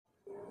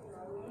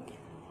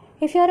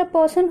If you are a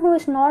person who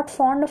is not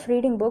fond of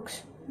reading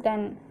books,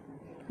 then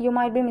you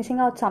might be missing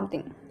out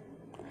something.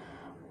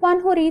 One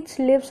who reads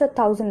lives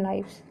 1,000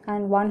 lives,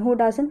 and one who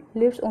doesn't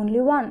lives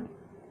only one.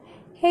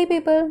 Hey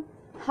people,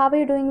 how are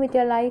you doing with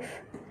your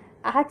life?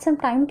 Add some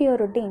time to your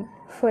routine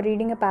for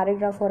reading a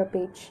paragraph or a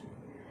page.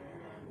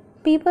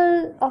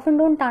 People often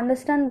don't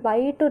understand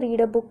why to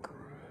read a book.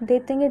 They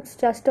think it's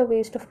just a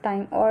waste of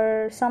time,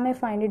 or some may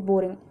find it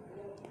boring.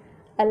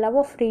 A love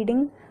of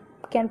reading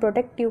can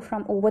protect you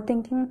from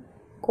overthinking,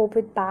 cope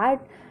with bad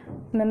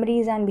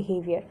memories and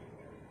behavior.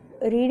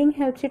 Reading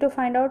helps you to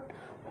find out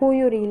who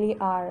you really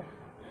are,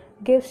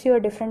 gives you a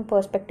different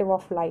perspective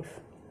of life.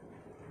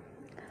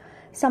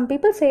 Some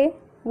people say,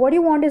 what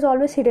you want is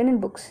always hidden in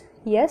books.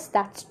 Yes,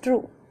 that's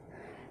true.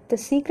 The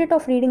secret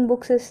of reading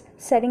books is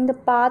setting the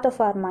path of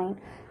our mind.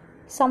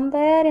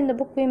 Somewhere in the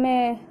book, we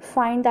may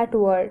find that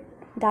word,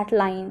 that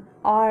line,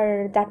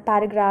 or that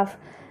paragraph,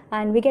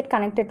 and we get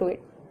connected to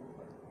it.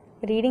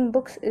 Reading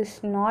books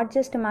is not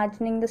just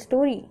imagining the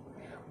story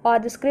or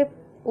the script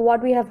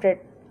what we have read,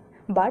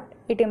 but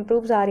it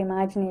improves our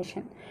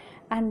imagination.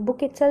 And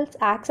book itself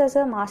acts as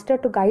a master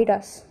to guide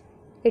us.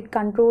 It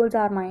controls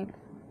our mind.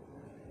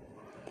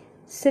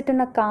 Sit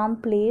in a calm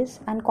place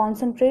and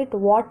concentrate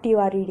what you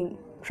are reading.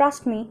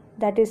 Trust me,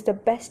 that is the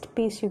best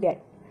peace you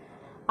get.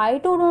 I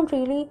too don't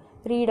really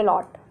read a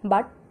lot,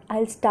 but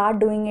I'll start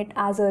doing it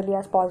as early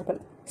as possible.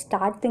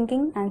 Start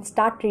thinking and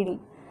start reading.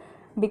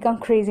 Become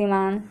crazy,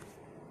 man.